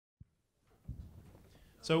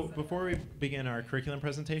So before we begin our curriculum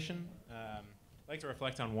presentation, I'd like to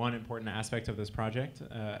reflect on one important aspect of this project.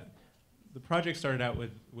 The project started out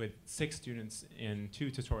with 6 students in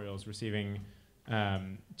 2 tutorials receiving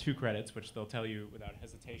 2 credits, which they'll tell you without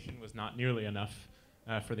hesitation was not nearly enough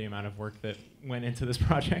for the amount of work that went into this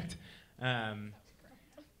project.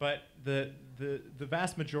 But the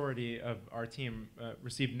vast majority of our team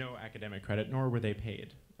received no academic credit, nor were they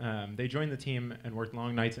paid. They joined the team and worked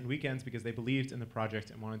long nights and weekends because they believed in the project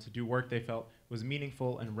and wanted to do work they felt was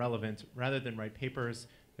meaningful and relevant rather than write papers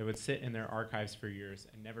that would sit in their archives for years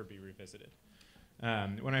and never be revisited.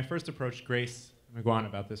 When I first approached Grace McGuan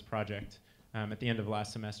about this project at the end of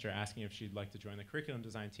last semester, asking if she'd like to join the curriculum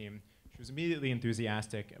design team, she was immediately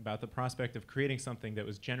enthusiastic about the prospect of creating something that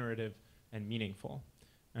was generative and meaningful.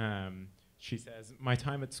 She says, "My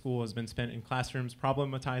time at school has been spent in classrooms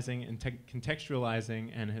problematizing and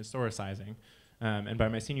contextualizing and historicizing. And by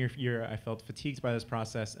my senior year, I felt fatigued by this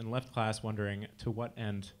process and left class wondering to what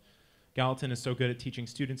end. Gallatin is so good at teaching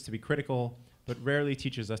students to be critical, but rarely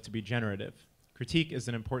teaches us to be generative. Critique is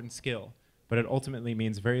an important skill, but it ultimately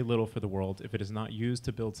means very little for the world if it is not used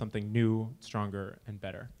to build something new, stronger, and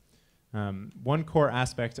better." One core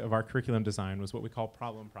aspect of our curriculum design was what we call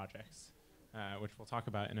problem projects, which we'll talk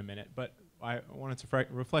about in a minute. But I wanted to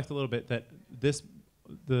reflect a little bit that this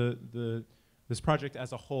project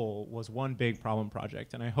as a whole was one big problem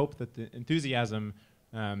project, and I hope that the enthusiasm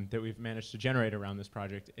that we've managed to generate around this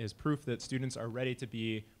project is proof that students are ready to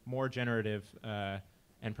be more generative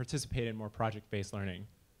and participate in more project-based learning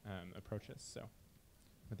approaches. So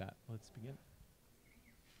with that, let's begin.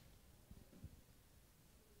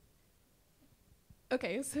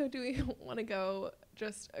 Okay, so do we want to go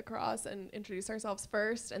just across and introduce ourselves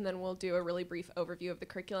first, and then we'll do a really brief overview of the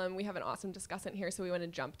curriculum. We have an awesome discussant here, so we want to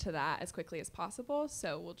jump to that as quickly as possible.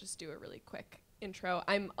 So we'll just do a really quick intro.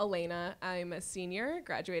 I'm Elena. I'm a senior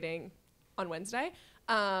graduating on Wednesday.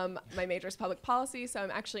 My major is public policy, so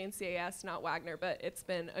I'm actually in CAS, not Wagner, but it's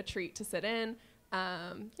been a treat to sit in.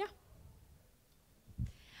 Yeah.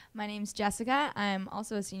 My name's Jessica. I'm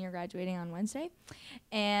also a senior graduating on Wednesday.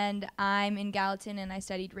 And I'm in Gallatin, and I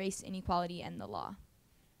studied race, inequality, and the law.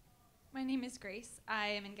 My name is Grace. I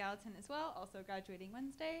am in Gallatin as well, also graduating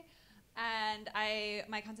Wednesday. And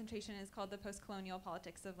my concentration is called the Post-Colonial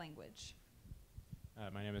Politics of Language.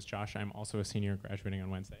 My name is Josh. I'm also a senior graduating on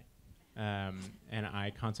Wednesday. And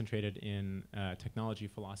I concentrated in technology,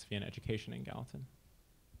 philosophy, and education in Gallatin.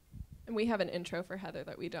 And we have an intro for Heather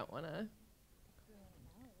that we don't want to.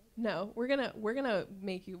 No, we're gonna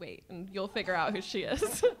make you wait, and you'll figure out who she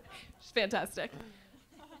is. She's fantastic.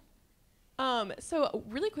 So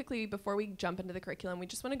really quickly, before we jump into the curriculum, we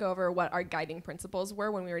just want to go over what our guiding principles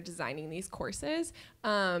were when we were designing these courses.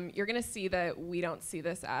 You're going to see that we don't see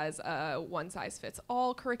this as a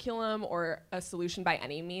one-size-fits-all curriculum or a solution by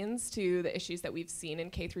any means to the issues that we've seen in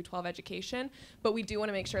K-12 education, but we do want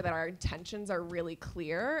to make sure that our intentions are really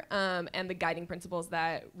clear, and the guiding principles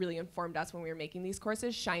that really informed us when we were making these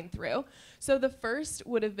courses shine through. So the first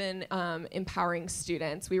would have been empowering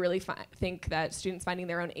students. We really think that students finding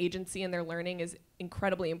their own agency and their learning is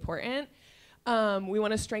incredibly important. We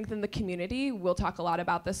want to strengthen the community. We'll talk a lot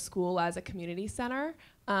about the school as a community center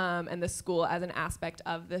and the school as an aspect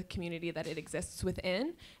of the community that it exists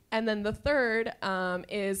within. And then the third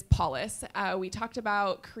is polis. We talked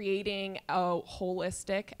about creating a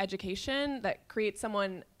holistic education that creates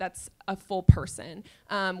someone that's a full person,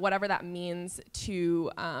 whatever that means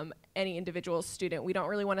to any individual student. We don't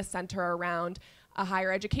really want to center around a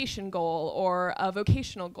higher education goal or a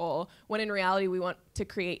vocational goal, when in reality we want to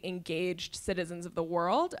create engaged citizens of the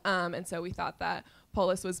world. And so we thought that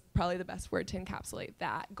polis was probably the best word to encapsulate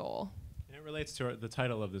that goal. And it relates to the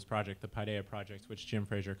title of this project, the Paideia Project, which Jim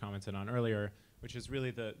Fraser commented on earlier, which is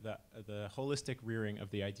really the holistic rearing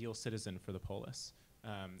of the ideal citizen for the polis.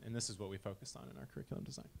 And this is what we focused on in our curriculum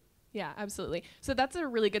design. Yeah, absolutely. So that's a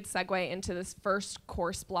really good segue into this first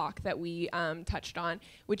course block that we touched on,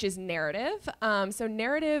 which is narrative. So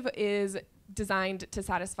narrative is designed to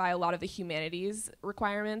satisfy a lot of the humanities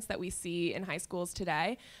requirements that we see in high schools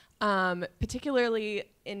today. Particularly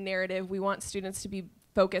in narrative, we want students to be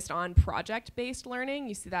focused on project-based learning.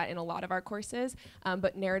 You see that in a lot of our courses,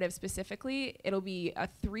 but narrative specifically, it'll be a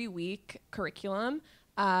 3-week curriculum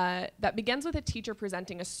that begins with a teacher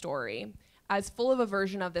presenting a story, as full of a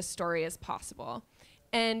version of this story as possible.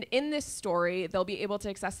 And in this story, they'll be able to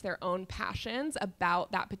access their own passions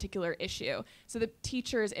about that particular issue. So the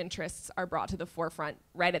teacher's interests are brought to the forefront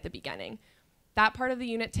right at the beginning. That part of the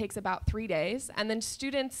unit takes about 3 days, and then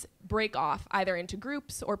students break off either into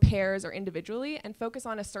groups or pairs or individually and focus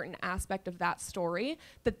on a certain aspect of that story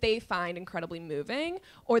that they find incredibly moving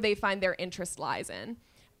or they find their interest lies in.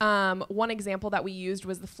 One example that we used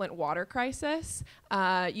was the Flint water crisis.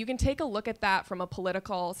 You can take a look at that from a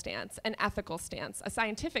political stance, an ethical stance, a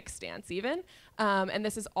scientific stance even, and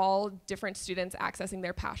this is all different students accessing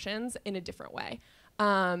their passions in a different way.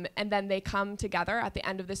 And then they come together at the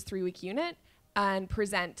end of this 3-week unit and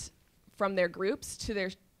present from their groups to their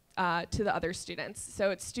to the other students. So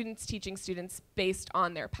it's students teaching students based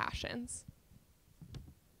on their passions.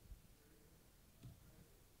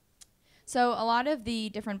 So a lot of the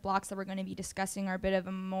different blocks that we're going to be discussing are a bit of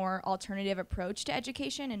a more alternative approach to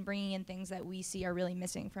education and bringing in things that we see are really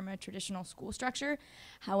missing from a traditional school structure.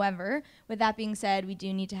 However, with that being said, we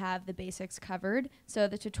do need to have the basics covered. So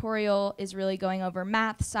the tutorial is really going over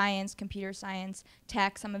math, science, computer science,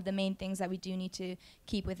 tech, some of the main things that we do need to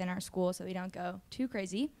keep within our school so we don't go too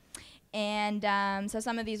crazy. And so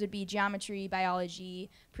some of these would be geometry, biology,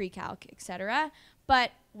 pre-calc, etc.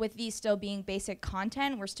 But with these still being basic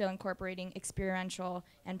content, we're still incorporating experiential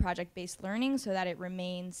and project-based learning so that it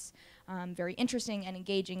remains very interesting and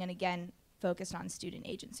engaging and, again, focused on student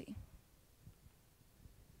agency.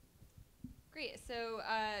 Great. So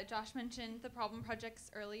Josh mentioned the problem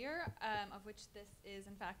projects earlier, of which this is,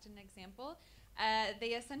 in fact, an example. They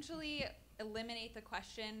essentially eliminate the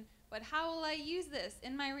question, but how will I use this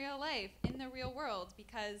in my real life, in the real world?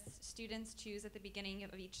 Because students choose at the beginning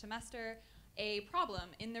of each semester a problem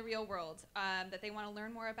in the real world that they want to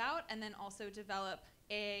learn more about, and then also develop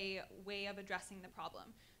a way of addressing the problem.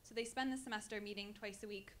 So they spend the semester meeting twice a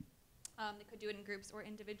week. They could do it in groups or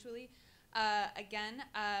individually. Again,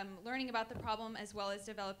 learning about the problem as well as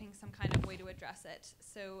developing some kind of way to address it.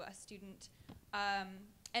 So a student,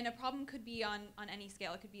 and a problem could be on any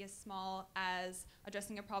scale. It could be as small as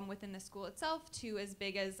addressing a problem within the school itself to as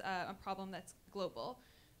big as a problem that's global.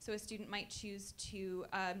 So a student might choose to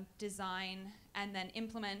design and then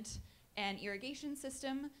implement an irrigation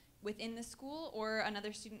system within the school, or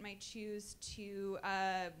another student might choose to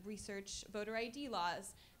research voter ID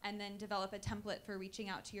laws and then develop a template for reaching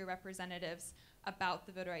out to your representatives about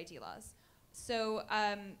the voter ID laws. So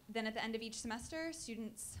then at the end of each semester,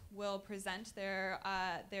 students will present their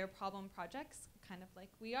problem projects, kind of like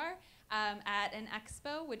we are, at an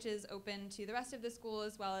expo, which is open to the rest of the school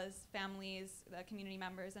as well as families, the community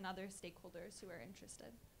members, and other stakeholders who are interested.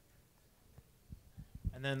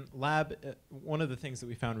 And then lab, one of the things that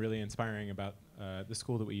we found really inspiring about the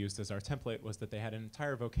school that we used as our template was that they had an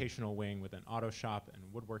entire vocational wing with an auto shop and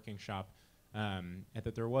woodworking shop, and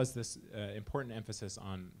that there was this important emphasis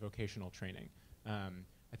on vocational training.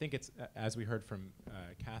 I think it's, as we heard from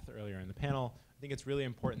Kath earlier in the panel, I think it's really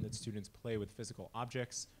important that students play with physical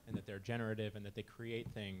objects and that they're generative and that they create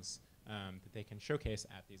things that they can showcase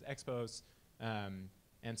at these expos.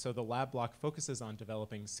 And so the lab block focuses on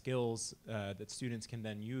developing skills that students can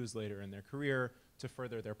then use later in their career to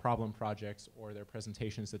further their problem projects or their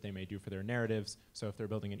presentations that they may do for their narratives. So if they're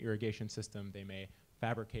building an irrigation system, they may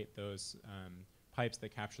fabricate those pipes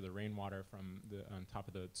that capture the rainwater from on top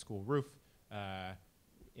of the school roof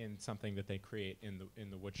in something that they create in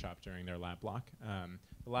the wood shop during their lab block.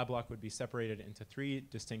 The lab block would be separated into 3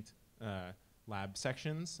 distinct lab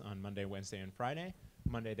sections on Monday, Wednesday, and Friday.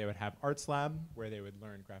 Monday they would have arts lab, where they would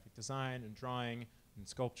learn graphic design and drawing and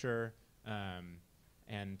sculpture.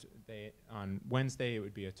 And on Wednesday it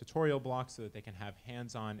would be a tutorial block so that they can have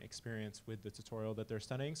hands-on experience with the tutorial that they're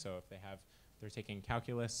studying. So if they're taking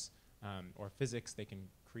calculus or physics, they can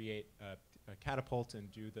create a catapult and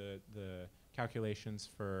do the calculations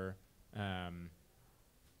for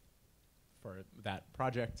that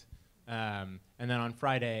project. And then on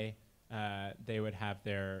Friday, they would have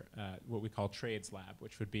their what we call trades lab,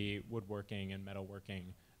 which would be woodworking and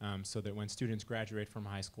metalworking, so that when students graduate from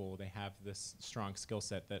high school, they have this strong skill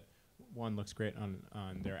set that, one, looks great on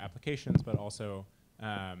their applications, but also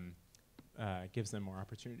gives them more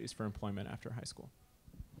opportunities for employment after high school.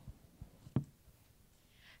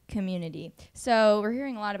 Community. So we're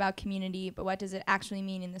hearing a lot about community, but what does it actually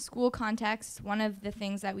mean in the school context? One of the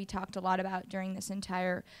things that we talked a lot about during this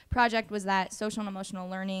entire project was that social and emotional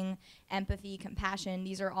learning, empathy, compassion,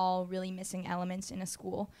 these are all really missing elements in a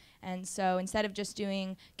school. And so instead of just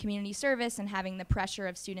doing community service and having the pressure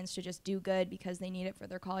of students to just do good because they need it for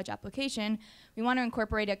their college application, we want to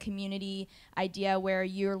incorporate a community idea where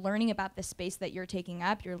you're learning about the space that you're taking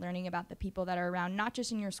up, you're learning about the people that are around, not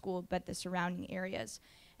just in your school, but the surrounding areas,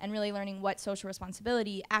 and really learning what social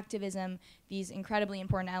responsibility, activism, these incredibly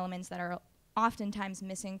important elements that are oftentimes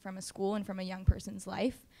missing from a school and from a young person's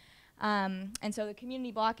life. And so the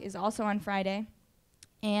community block is also on Friday.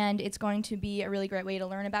 And it's going to be a really great way to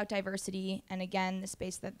learn about diversity and, again, the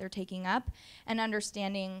space that they're taking up and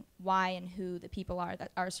understanding why and who the people are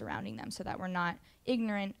that are surrounding them, so that we're not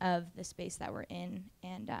ignorant of the space that we're in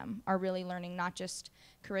and are really learning not just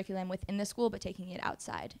curriculum within the school, but taking it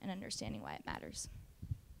outside and understanding why it matters.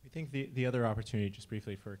 We think the other opportunity, just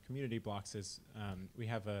briefly, for community blocks is we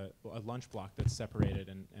have a lunch block that's separated,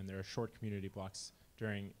 and there are short community blocks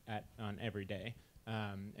on every day.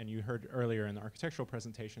 And you heard earlier in the architectural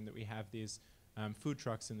presentation that we have these food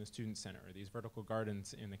trucks in the student center, or these vertical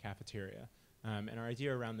gardens in the cafeteria. And our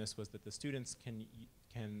idea around this was that the students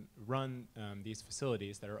can run these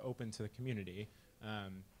facilities that are open to the community.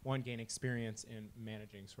 One, gain experience in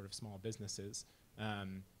managing sort of small businesses,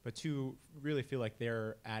 but two, really feel like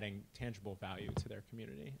they're adding tangible value to their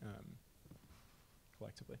community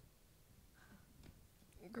collectively.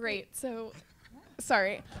 Great. So,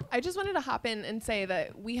 sorry, I just wanted to hop in and say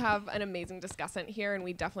that we have an amazing discussant here, and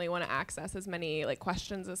we definitely want to access as many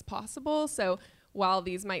questions as possible. So while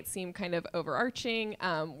these might seem kind of overarching,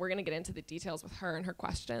 we're going to get into the details with her and her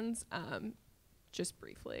questions just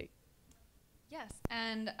briefly. Yes,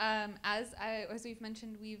 and as we've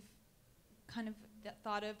mentioned, we've kind of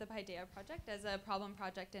thought of the Paideia project as a problem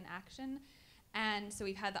project in action, and so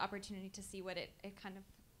we've had the opportunity to see what it kind of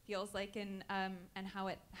feels like and how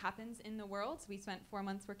it happens in the world. So we spent 4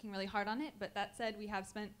 months working really hard on it, but that said, we have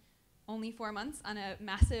spent only 4 months on a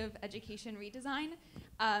massive education redesign.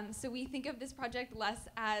 So we think of this project less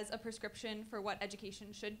as a prescription for what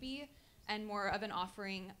education should be and more of an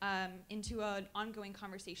offering into an ongoing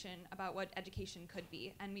conversation about what education could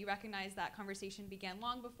be. And we recognize that conversation began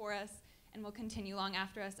long before us and will continue long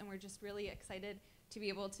after us, and we're just really excited to be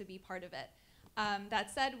able to be part of it. That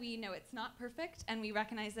said, we know it's not perfect, and we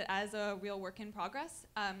recognize it as a real work in progress.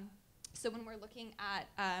 So when we're looking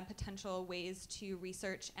at potential ways to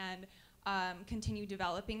research and continue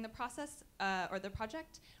developing the process or the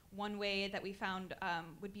project, one way that we found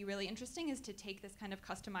would be really interesting is to take this kind of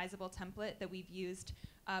customizable template that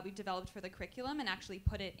we've developed for the curriculum and actually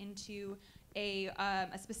put it into a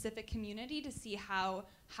specific community to see how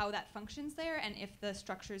that functions there, and if the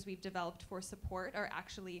structures we've developed for support are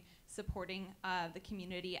actually supporting the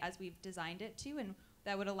community as we've designed it to, and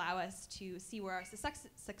that would allow us to see where our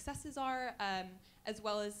successes are, as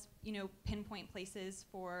well as pinpoint places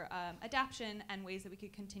for adaptation and ways that we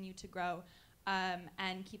could continue to grow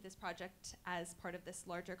and keep this project as part of this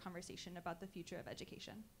larger conversation about the future of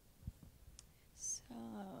education. So,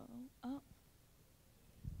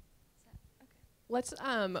 Let's,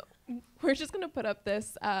 we're just going to put up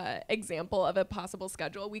this example of a possible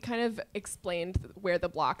schedule. We kind of explained where the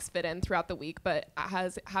blocks fit in throughout the week, but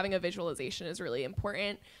having a visualization is really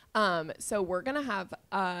important. So we're going to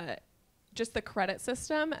have just the credit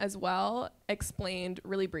system as well explained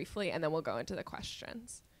really briefly, and then we'll go into the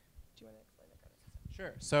questions. Do you want to explain the credit system?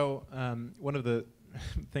 Sure. So one of the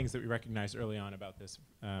things that we recognized early on about this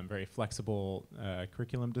very flexible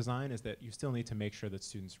curriculum design is that you still need to make sure that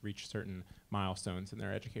students reach certain milestones in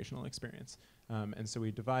their educational experience. And so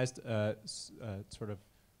we devised a sort of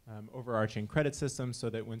overarching credit system so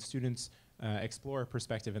that when students explore a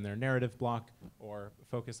perspective in their narrative block or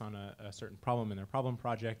focus on a certain problem in their problem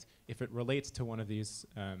project, if it relates to one of these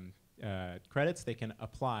credits, they can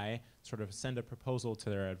apply, sort of send a proposal to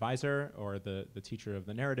their advisor or the teacher of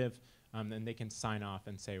the narrative, and they can sign off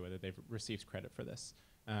and say whether they've received credit for this.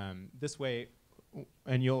 This way,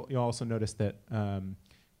 and you'll also notice that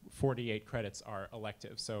 48 credits are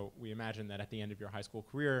elective. So we imagine that at the end of your high school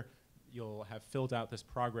career, you'll have filled out this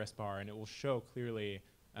progress bar, and it will show clearly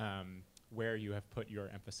where you have put your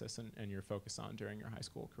emphasis and your focus on during your high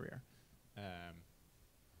school career.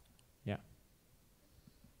 Yeah.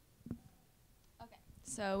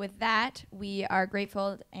 So with that, we are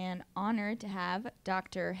grateful and honored to have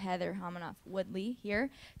Dr. Heather Homanoff-Woodley here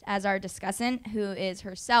as our discussant, who is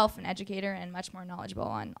herself an educator and much more knowledgeable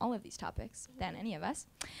on all of these topics than any of us.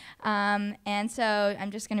 And so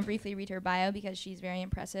I'm just going to briefly read her bio because she's very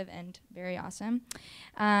impressive and very awesome.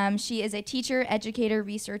 She is a teacher, educator,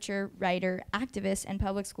 researcher, writer, activist, and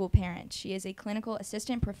public school parent. She is a clinical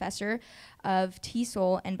assistant professor of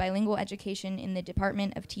TESOL and bilingual education in the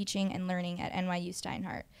Department of Teaching and Learning at NYU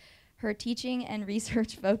Steinhardt. Her teaching and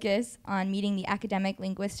research focus on meeting the academic,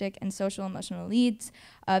 linguistic, and social emotional needs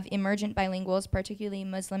of emergent bilinguals, particularly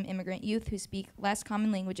Muslim immigrant youth who speak less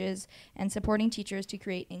common languages, and supporting teachers to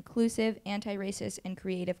create inclusive, anti-racist, and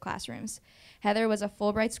creative classrooms. Heather was a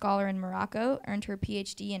Fulbright scholar in Morocco, earned her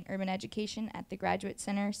PhD in urban education at the Graduate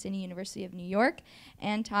Center, City University of New York,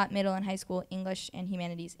 and taught middle and high school English and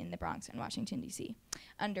humanities in the Bronx and Washington, D.C.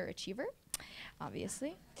 Underachiever.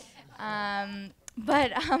 obviously.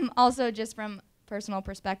 But also just from personal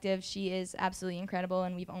perspective, she is absolutely incredible,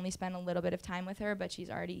 and we've only spent a little bit of time with her, but she's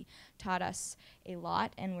already taught us a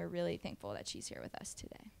lot, and we're really thankful that she's here with us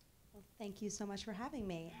today. Well, thank you so much for having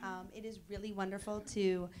me. It is really wonderful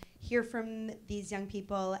to hear from these young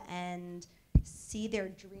people and see their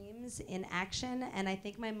dreams in action, and I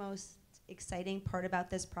think my most exciting part about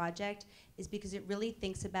this project is because it really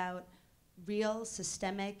thinks about real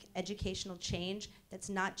systemic educational change that's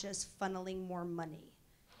not just funneling more money,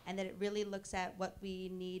 and that it really looks at what we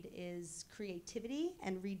need is creativity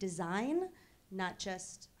and redesign, not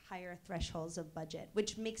just higher thresholds of budget,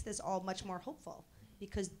 which makes this all much more hopeful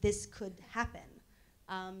because this could happen.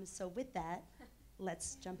 So with that,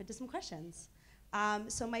 let's jump into some questions.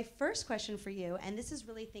 So my first question for you, and this is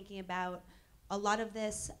really thinking about a lot of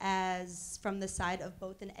this as from the side of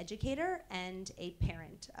both an educator and a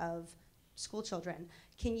parent of school children.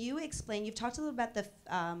 Can you explain, you've talked a little about the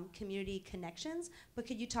community connections, but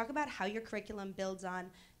could you talk about how your curriculum builds on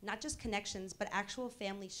not just connections, but actual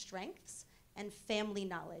family strengths and family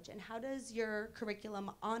knowledge? And how does your curriculum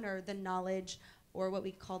honor the knowledge, or what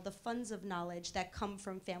we call the funds of knowledge, that come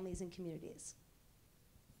from families and communities?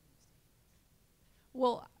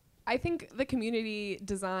 Well, I think the community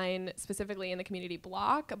design, specifically in the community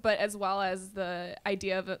block, but as well as the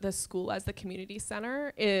idea of the school as the community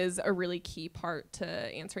center, is a really key part to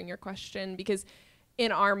answering your question, because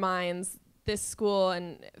in our minds, this school,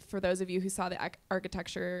 and for those of you who saw the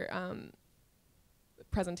architecture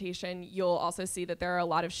presentation, you'll also see that there are a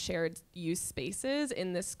lot of shared use spaces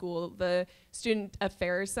in this school. The Student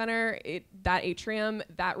Affairs Center, that atrium,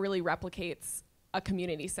 that really replicates a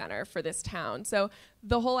community center for this town. So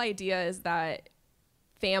the whole idea is that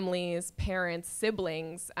families, parents,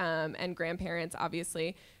 siblings, and grandparents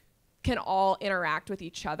obviously can all interact with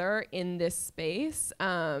each other in this space,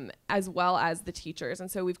 as well as the teachers.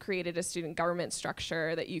 And so we've created a student government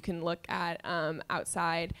structure that you can look at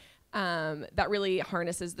outside, that really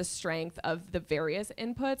harnesses the strength of the various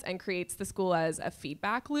inputs and creates the school as a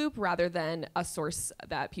feedback loop rather than a source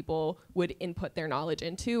that people would input their knowledge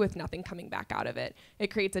into with nothing coming back out of it. It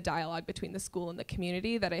creates a dialogue between the school and the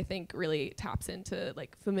community that I think really taps into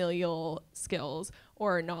like familial skills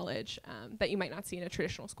or knowledge that you might not see in a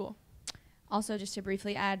traditional school. Also, just to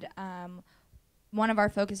briefly add, one of our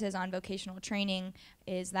focuses on vocational training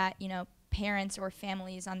is that, you know, parents or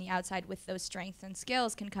families on the outside with those strengths and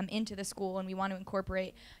skills can come into the school, and we want to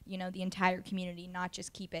incorporate, you know, the entire community, not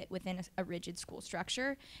just keep it within a rigid school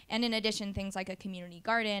structure. And in addition, things like a community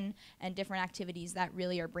garden and different activities that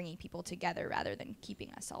really are bringing people together rather than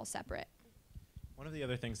keeping us all separate. One of the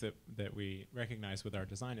other things that we recognize with our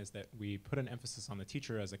design is that we put an emphasis on the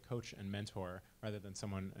teacher as a coach and mentor rather than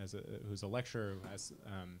someone as who's a lecturer who has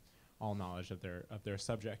all knowledge of their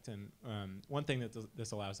subject. And one thing that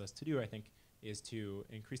this allows us to do, I think, is to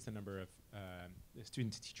increase the number of the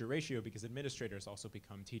student-to-teacher ratio, because administrators also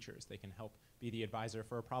become teachers. They can help be the advisor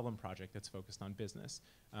for a problem project that's focused on business.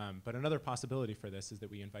 But another possibility for this is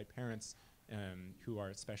that we invite parents who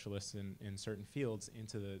are specialists in certain fields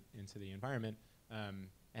into the environment,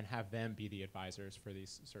 and have them be the advisors for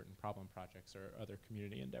these certain problem projects or other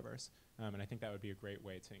community endeavors. And I think that would be a great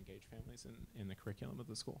way to engage families in the curriculum of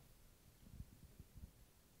the school.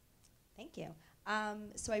 Thank you.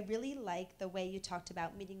 So I really like the way you talked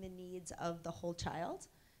about meeting the needs of the whole child.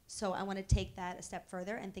 So I want to take that a step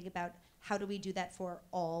further and think about how do we do that for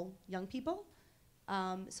all young people.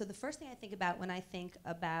 So the first thing I think about when I think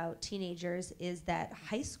about teenagers is that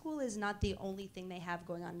high school is not the only thing they have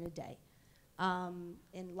going on in a day.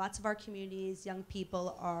 In lots of our communities, young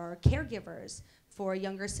people are caregivers for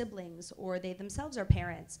younger siblings, or they themselves are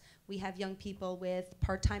parents. We have young people with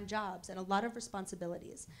part-time jobs and a lot of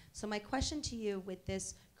responsibilities. So my question to you with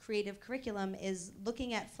this creative curriculum is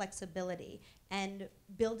looking at flexibility and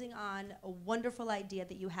building on a wonderful idea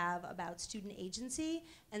that you have about student agency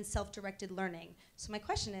and self-directed learning. So my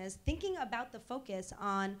question is, thinking about the focus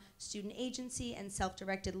on student agency and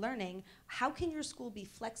self-directed learning, how can your school be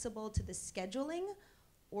flexible to the scheduling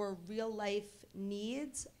or real-life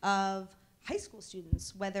needs of high school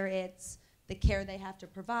students, whether it's the care they have to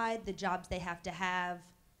provide, the jobs they have to have,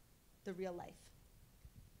 the real life?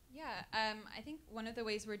 Yeah, I think one of the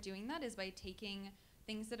ways we're doing that is by taking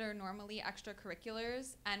things that are normally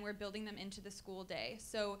extracurriculars and we're building them into the school day.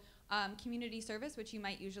 So community service, which you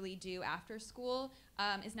might usually do after school,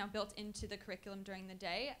 is now built into the curriculum during the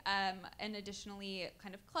day. And additionally,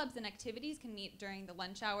 kind of clubs and activities can meet during the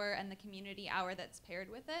lunch hour and the community hour that's paired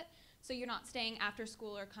with it. So you're not staying after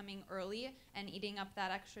school or coming early and eating up that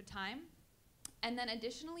extra time. And then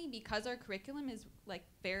additionally, because our curriculum is like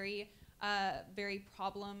very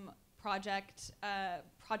problem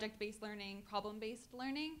project-based learning, problem-based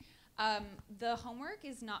learning, the homework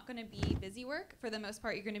is not going to be busy work. For the most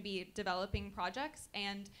part, you're going to be developing projects,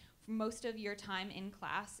 and most of your time in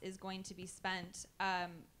class is going to be spent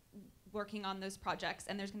working on those projects,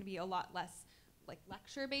 and there's going to be a lot less like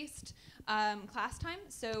lecture-based class time.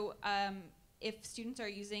 So if students are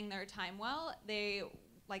using their time well,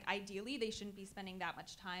 ideally they shouldn't be spending that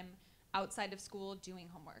much time outside of school doing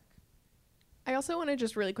homework. I also want to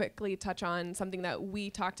just really quickly touch on something that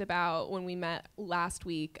we talked about when we met last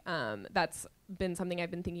week. That's been something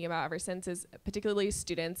I've been thinking about ever since, is particularly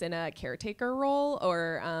students in a caretaker role,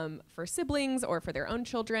 or for siblings or for their own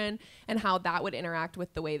children, and how that would interact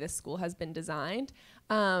with the way this school has been designed.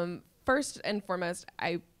 First and foremost,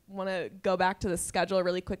 I want to go back to the schedule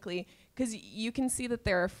really quickly, because you can see that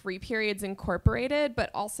there are free periods incorporated,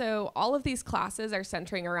 but also all of these classes are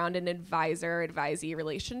centering around an advisor-advisee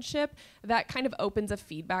relationship that kind of opens a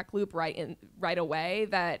feedback loop right away,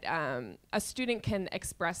 that a student can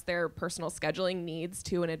express their personal scheduling needs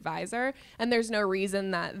to an advisor, and there's no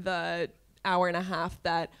reason that the hour and a half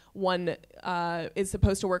that one is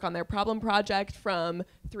supposed to work on their problem project from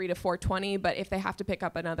 3 to 4:20, but if they have to pick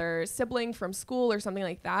up another sibling from school or something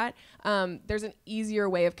like that, there's an easier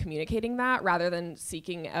way of communicating that rather than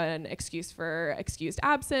seeking an excuse for excused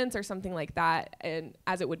absence or something like that, and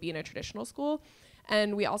as it would be in a traditional school.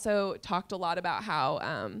 And we also talked a lot about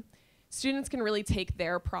how students can really take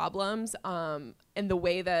their problems and the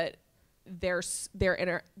way that their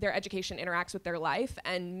education interacts with their life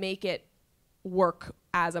and make it work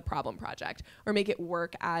as a problem project, or make it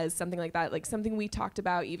work as something like that. Like, something we talked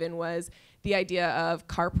about even was the idea of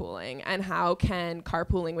carpooling, and how can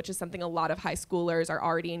carpooling, which is something a lot of high schoolers are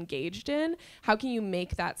already engaged in, how can you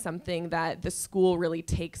make that something that the school really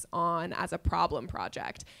takes on as a problem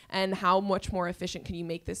project? And how much more efficient can you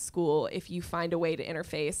make this school if you find a way to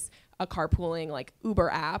interface a carpooling like Uber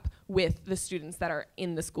app with the students that are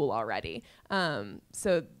in the school already.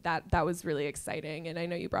 So that was really exciting, and I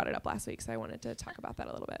know you brought it up last week, so I wanted to talk about that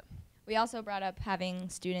a little bit. We also brought up having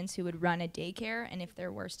students who would run a daycare, and if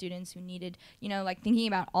there were students who needed, like thinking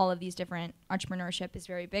about all of these different, entrepreneurship is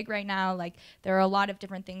very big right now. Like, there are a lot of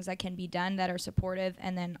different things that can be done that are supportive,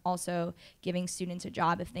 and then also giving students a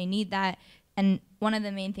job if they need that. And one of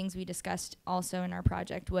the main things we discussed also in our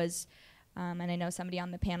project was, and I know somebody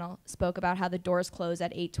on the panel spoke about how the doors close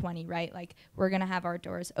at 8:20, right? Like, we're going to have our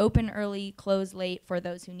doors open early, close late for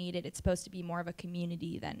those who need it. It's supposed to be more of a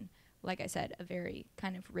community than, like I said, a very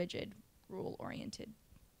kind of rigid, rule-oriented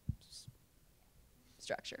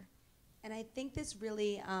structure. And I think this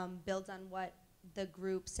really builds on what the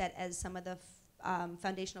group set as some of the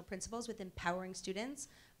foundational principles with empowering students.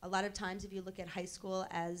 A lot of times, if you look at high school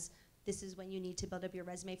as this is when you need to build up your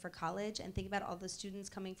resume for college, and think about all the students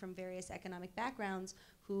coming from various economic backgrounds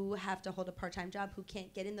who have to hold a part-time job, who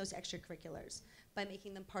can't get in those extracurriculars. By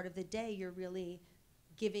making them part of the day, you're really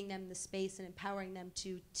giving them the space and empowering them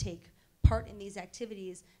to take part in these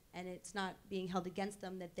activities, and it's not being held against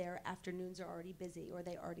them that their afternoons are already busy or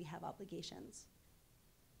they already have obligations.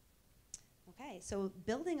 Okay, so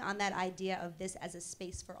building on that idea of this as a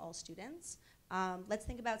space for all students, let's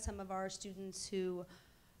think about some of our students who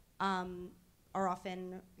are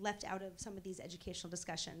often left out of some of these educational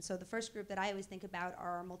discussions. So the first group that I always think about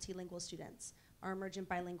are our multilingual students, our emergent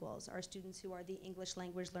bilinguals, our students who are the English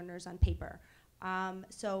language learners on paper.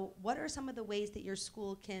 So what are some of the ways that your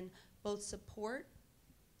school can both support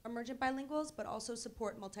emergent bilinguals but also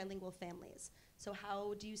support multilingual families? So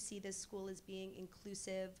how do you see this school as being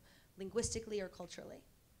inclusive linguistically or culturally?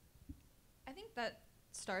 I think that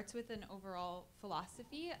starts with an overall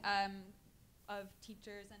philosophy of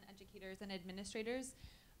teachers and educators and administrators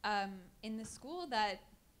in the school that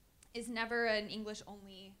is never an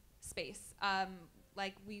English-only space.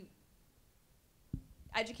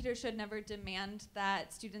 Educators should never demand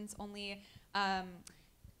that students only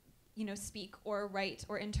speak or write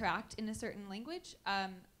or interact in a certain language.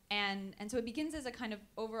 And so it begins as a kind of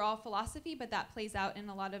overall philosophy, but that plays out in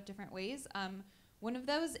a lot of different ways. One of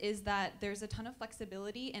those is that there's a ton of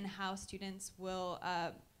flexibility in how students will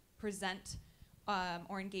present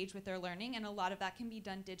or engage with their learning, and a lot of that can be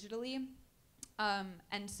done digitally.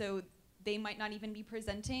 And so they might not even be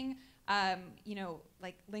presenting,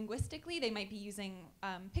 linguistically. They might be using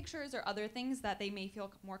pictures or other things that they may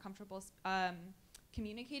feel more comfortable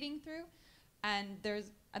communicating through. And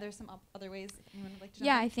are there some other ways anyone would like to jump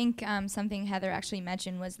in? I think something Heather actually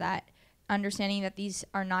mentioned was that understanding that these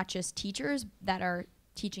are not just teachers that are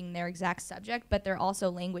teaching their exact subject, but they're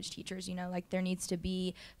also language teachers. There needs to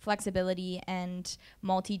be flexibility and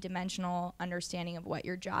multi-dimensional understanding of what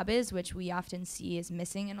your job is, which we often see is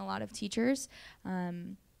missing in a lot of teachers.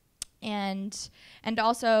 And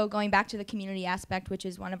also going back to the community aspect, which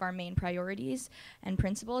is one of our main priorities and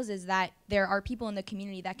principles, is that there are people in the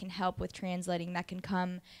community that can help with translating, that can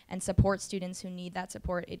come and support students who need that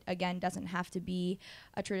support. It, again, doesn't have to be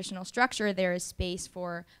a traditional structure. There is space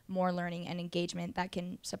for more learning and engagement that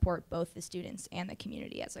can support both the students and the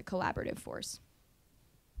community as a collaborative force.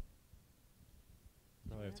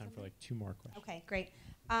 Probably have time for like 2 more questions. Okay, great.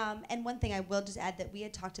 And one thing I will just add that we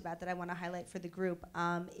had talked about that I want to highlight for the group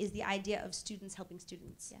is the idea of students helping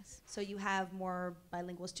students. Yes. So you have more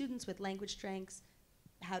bilingual students with language strengths.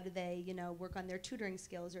 How do they, work on their tutoring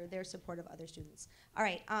skills or their support of other students? All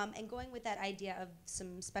right, and going with that idea of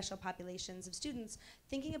some special populations of students,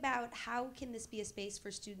 thinking about how can this be a space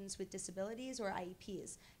for students with disabilities or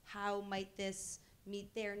IEPs? How might this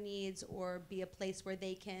meet their needs or be a place where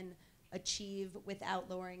they can achieve without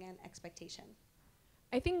lowering an expectation?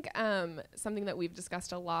 I think something that we've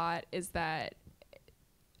discussed a lot is that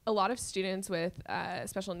a lot of students with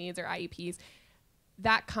special needs or IEPs,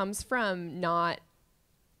 that comes from not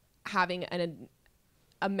having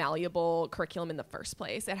a malleable curriculum in the first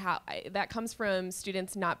place. That comes from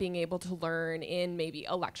students not being able to learn in maybe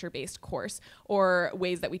a lecture-based course or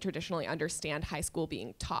ways that we traditionally understand high school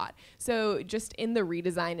being taught. So just in the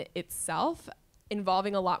redesign itself,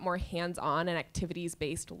 involving a lot more hands-on and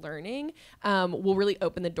activities-based learning will really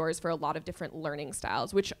open the doors for a lot of different learning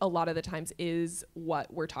styles, which a lot of the times is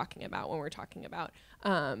what we're talking about when we're talking about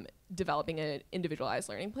developing an individualized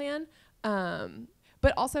learning plan.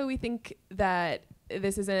 But also we think that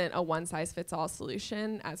this isn't a one-size-fits-all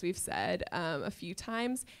solution, as we've said a few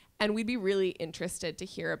times, and we'd be really interested to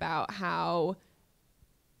hear about how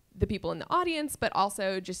the people in the audience, but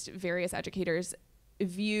also just various educators,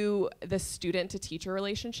 view the student to teacher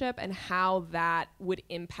relationship and how that would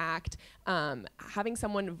impact having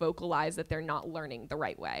someone vocalize that they're not learning the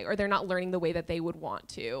right way or they're not learning the way that they would want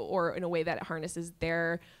to or in a way that harnesses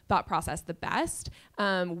their thought process the best.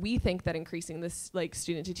 We think that increasing this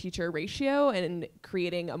student to teacher ratio and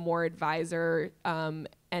creating a more advisor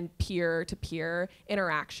and peer-to-peer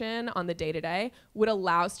interaction on the day-to-day would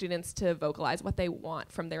allow students to vocalize what they want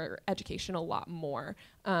from their education a lot more.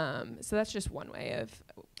 So that's just one way of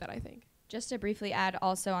that, I think. Just to briefly add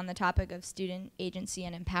also on the topic of student agency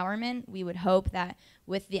and empowerment, we would hope that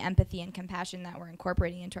with the empathy and compassion that we're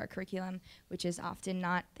incorporating into our curriculum, which is often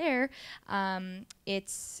not there,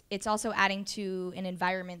 it's also adding to an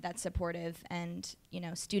environment that's supportive and,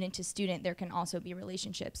 student to student, there can also be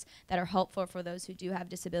relationships that are helpful for those who do have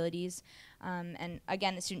disabilities. And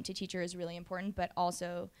again, the student to teacher is really important, but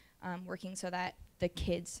also working so that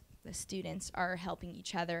the students are helping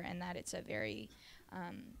each other and that it's a very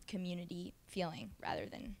community feeling rather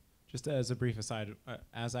than. Just as a brief aside,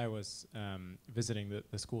 as I was visiting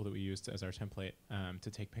the school that we used as our template to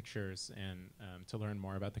take pictures and to learn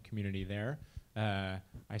more about the community there,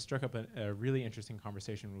 I struck up a really interesting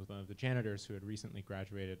conversation with one of the janitors who had recently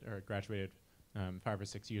graduated 5 or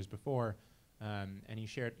 6 years before, and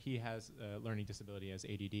he has a learning disability as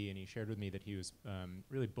ADD, and he shared with me that he was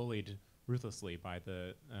really bullied ruthlessly by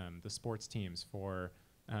the sports teams for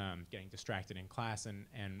getting distracted in class,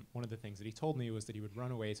 and one of the things that he told me was that he would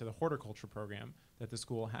run away to the horticulture program that the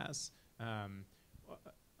school has.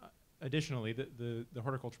 Additionally, the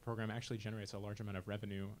horticulture program actually generates a large amount of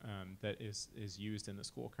revenue that is used in the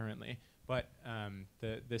school currently. But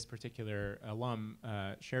this particular alum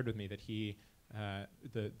shared with me that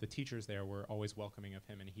the teachers there were always welcoming of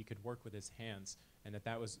him, and he could work with his hands, and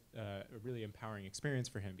that was a really empowering experience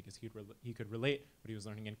for him because he could relate what he was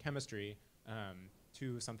learning in chemistry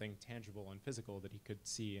to something tangible and physical that he could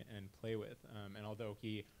see and play with. And although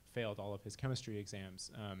he failed all of his chemistry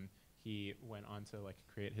exams, he went on to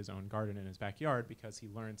create his own garden in his backyard because he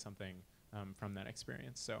learned something from that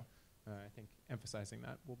experience. So I think emphasizing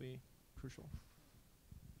that will be crucial.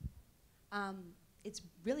 It's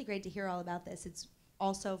really great to hear all about this. It's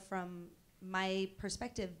also from my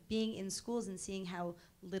perspective, being in schools and seeing how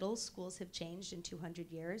little schools have changed in 200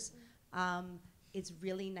 years. It's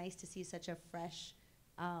really nice to see such a fresh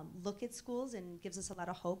look at schools and gives us a lot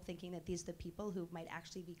of hope, thinking that these are the people who might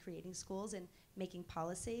actually be creating schools and making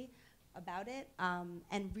policy about it.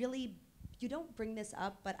 And really, you don't bring this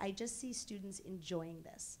up, but I just see students enjoying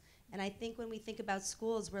this. And I think when we think about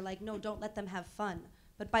schools, we're like, no, don't let them have fun.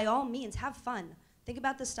 But by all means, have fun. Think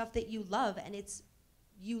about the stuff that you love, and it's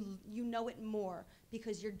you know it more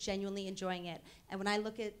because you're genuinely enjoying it. And when I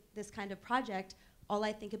look at this kind of project, all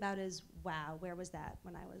I think about is, wow, where was that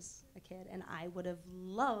when I was a kid? And I would have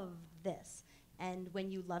loved this. And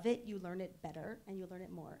when you love it, you learn it better and you learn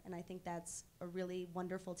it more. And I think that's a really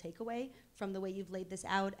wonderful takeaway from the way you've laid this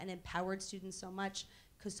out and empowered students so much,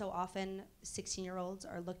 because so often 16-year-olds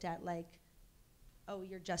are looked at like, oh,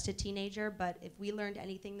 you're just a teenager. But if we learned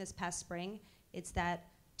anything this past spring, it's that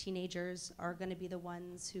teenagers are going to be the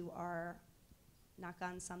ones who are, knock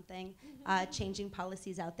on something, changing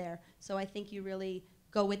policies out there. So I think you really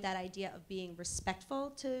go with that idea of being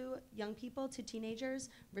respectful to young people, to teenagers,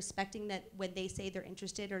 respecting that when they say they're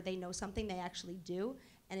interested or they know something, they actually do,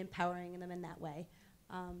 and empowering them in that way.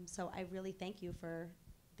 So I really thank you for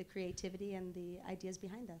the creativity and the ideas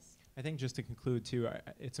behind this. I think just to conclude too,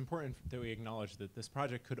 it's important that we acknowledge that this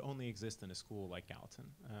project could only exist in a school like Gallatin.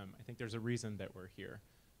 I think there's a reason that we're here.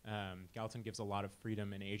 Gallatin gives a lot of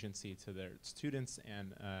freedom and agency to their students,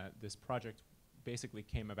 and this project basically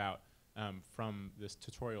came about from this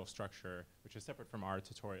tutorial structure, which is separate from our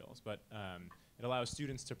tutorials, but it allows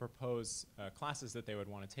students to propose classes that they would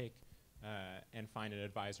want to take and find an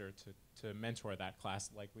advisor to mentor that class,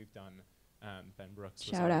 like we've done. Ben Brooks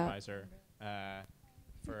was our advisor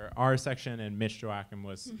for our section, and Mitch Joachim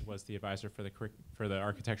was the advisor for the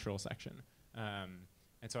architectural section.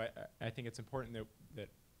 And so I think it's important that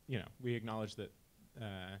we acknowledge that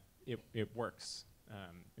it works.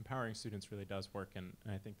 Empowering students really does work, and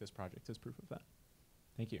I think this project is proof of that.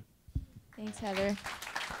 Thank you. Thanks, Heather.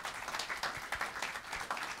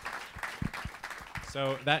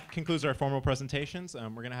 So that concludes our formal presentations. We're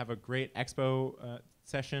going to have a great expo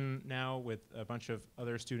session now with a bunch of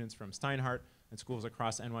other students from Steinhardt and schools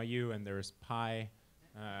across NYU, and there's Pi,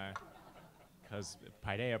 because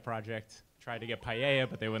Paideia project. Tried to get Paideia,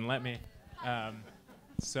 but they wouldn't let me.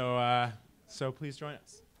 So please join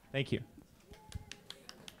us. Thank you.